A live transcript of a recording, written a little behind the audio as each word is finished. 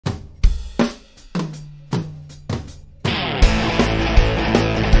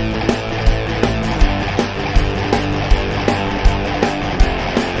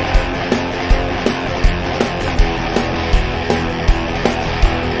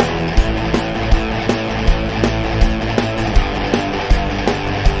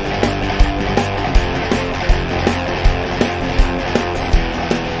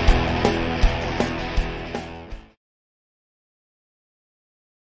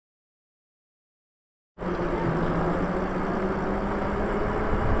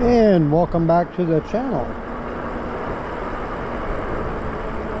And welcome back to the channel.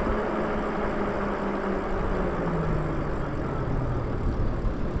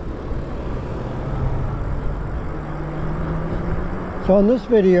 So in this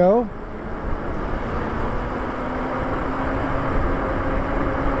video,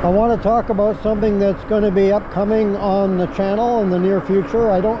 I want to talk about something that's going to be upcoming on the channel in the near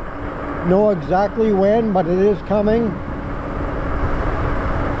future. I don't know exactly when, but it is coming.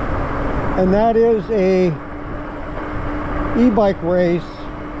 And that is a e-bike race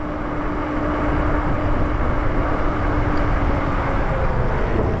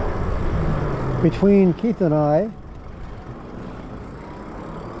between Keith and I.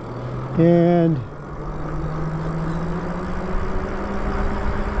 And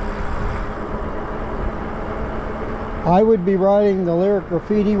I would be riding the Lyric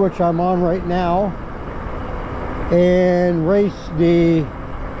Graffiti, which I'm on right now, and race the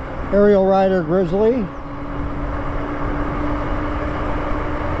Aerial Rider Grizzly.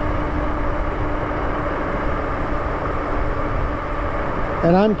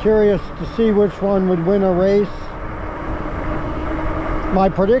 And I'm curious to see which one would win a race. My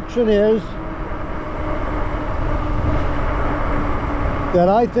prediction is that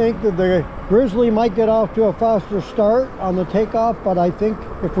I think that the Grizzly might get off to a faster start on the takeoff, but I think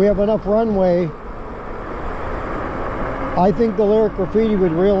if we have enough runway, I think the Lyric Graffiti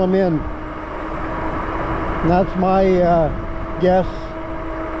would reel him in. And that's my guess.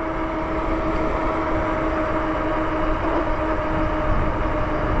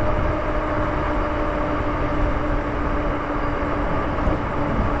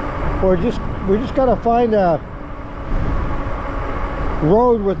 We just got to find a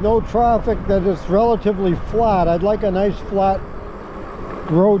road with no traffic that is relatively flat. I'd like a nice flat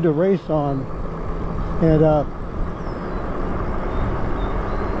road to race on, and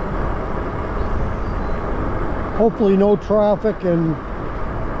hopefully no traffic and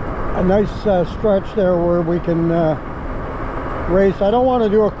a nice stretch there where we can race. I don't want to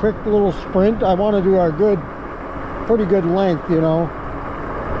do a quick little sprint. I want to do a pretty good length, you know,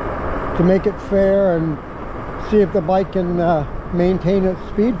 to make it fair and see if the bike can maintain its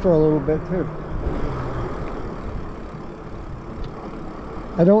speed for a little bit too.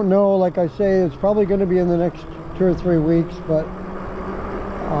 I don't know, like I say, it's probably going to be in the next 2 or 3 weeks, but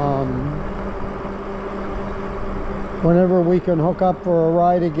whenever we can hook up for a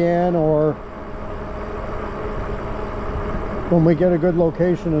ride again, or when we get a good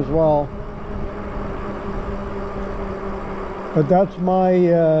location as well. But that's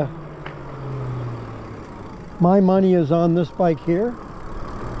my money is on this bike here.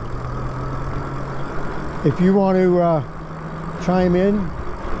 If you want to chime in,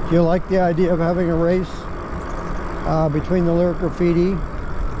 do you like the idea of having a race between the Lyric Graffiti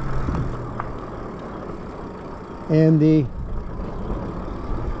and the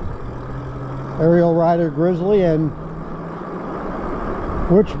Aerial Rider Grizzly, and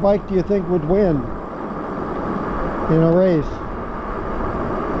which bike do you think would win in a race?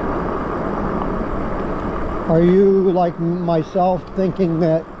 Are you, like myself, thinking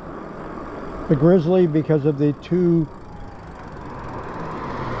that the Grizzly, because of the 2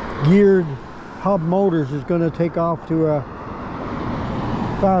 geared hub motors, is going to take off to a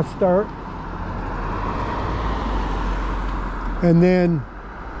fast start, and then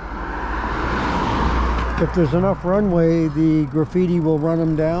if there's enough runway the Graffiti will run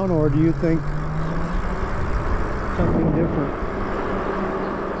them down? Or do you think something different?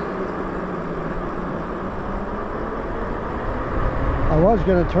 I was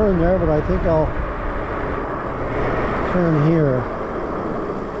going to turn there, but I think I'll turn here.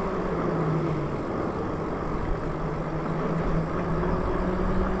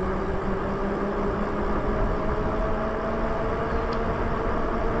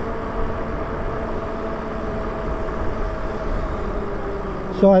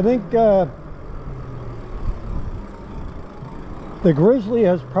 So I think the Grizzly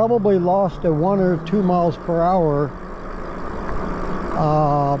has probably lost at 1 or 2 miles per hour.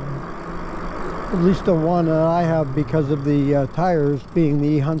 At least the one that I have, because of the tires being the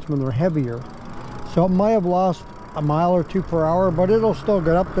E-Huntsman are heavier. So it might have lost a mile or 2 per hour, but it'll still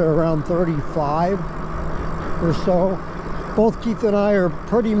get up there around 35 or so. Both Keith and I are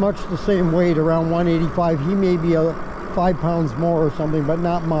pretty much the same weight, around 185. He may be 5 pounds more or something, but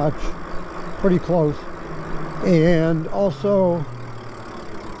not much. Pretty close. And also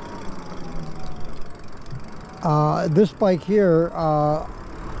this bike here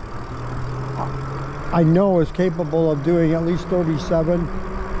I know is capable of doing at least 37.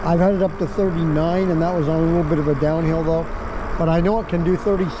 I've had it up to 39, and that was on a little bit of a downhill though. but I know it can do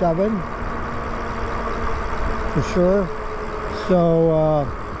 37 for sure. So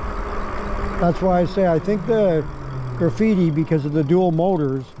that's why I say I think the Graffiti, because of the dual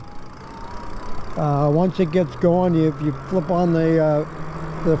motors, once it gets going, if you flip on the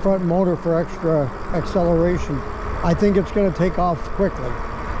front motor for extra acceleration, I think it's going to take off quickly,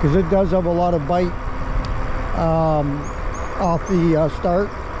 because it does have a lot of bite off the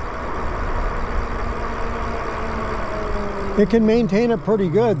start. It can maintain it pretty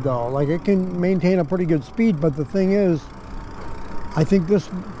good though, like it can maintain a pretty good speed, but the thing is, I think this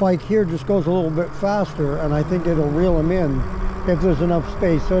bike here just goes a little bit faster, and I think it'll reel him in if there's enough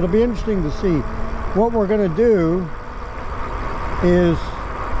space. So it'll be interesting to see. What we're going to do is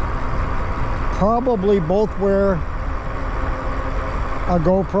probably both wear a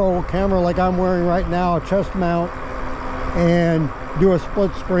GoPro camera like I'm wearing right now, a chest mount, and do a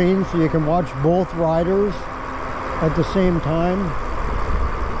split screen so you can watch both riders at the same time.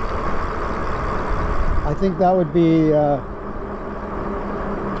 I think that would be the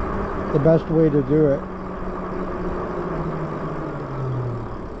best way to do it.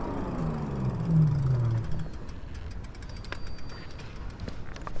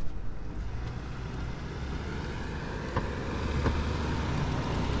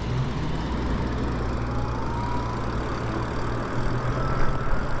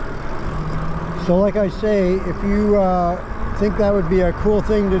 So like I say, if you think that would be a cool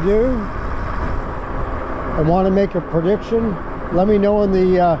thing to do and want to make a prediction, let me know in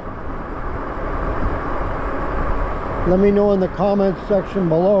the comments section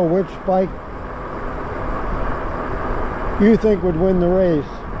below which bike you think would win the race.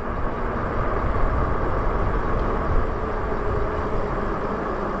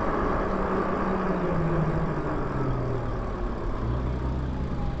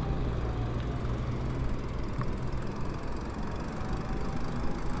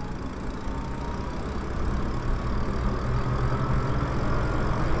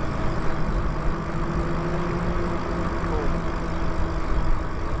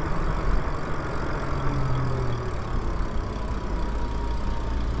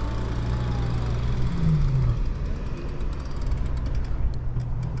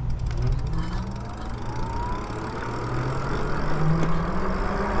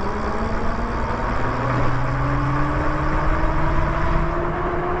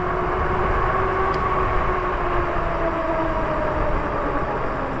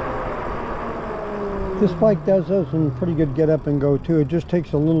 This bike does have some pretty good get up and go too. It just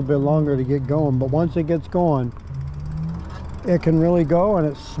takes a little bit longer to get going, but once it gets going, it can really go, and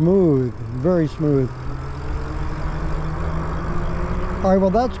it's smooth, very smooth. All right, well,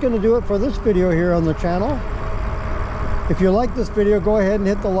 that's going to do it for this video here on the channel. If you like this video, go ahead and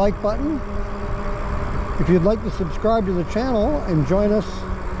hit the like button. If you'd like to subscribe to the channel and join us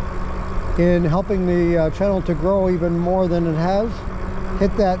in helping the channel to grow even more than it has,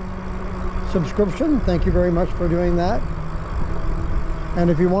 hit that subscription. Thank you very much for doing that. And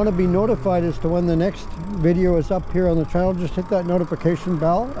if you want to be notified as to when the next video is up here on the channel, just hit that notification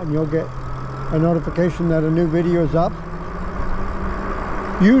bell and you'll get a notification that a new video is up.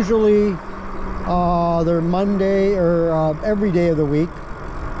 Usually they're Monday or every day of the week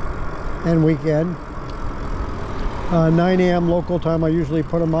and weekend. 9 a.m. local time I usually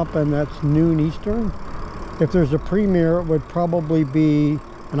put them up, and that's noon Eastern. If there's a premiere, it would probably be,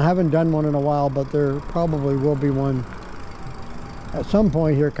 and I haven't done one in a while, but there probably will be one at some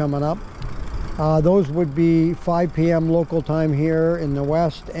point here coming up. Those would be 5 p.m. local time here in the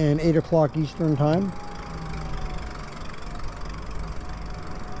West and 8 o'clock Eastern time.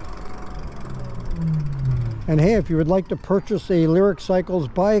 And hey, if you would like to purchase a Lyric Cycles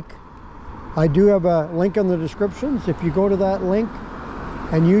bike, I do have a link in the descriptions. If you go to that link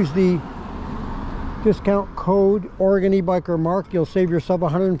and use the discount code Oregon eBiker Mark, you'll save yourself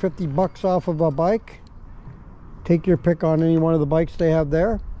 150 bucks off of a bike. Take your pick on any one of the bikes they have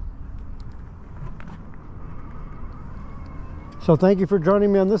there. So thank you for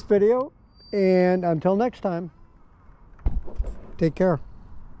joining me on this video, and until next time, take care.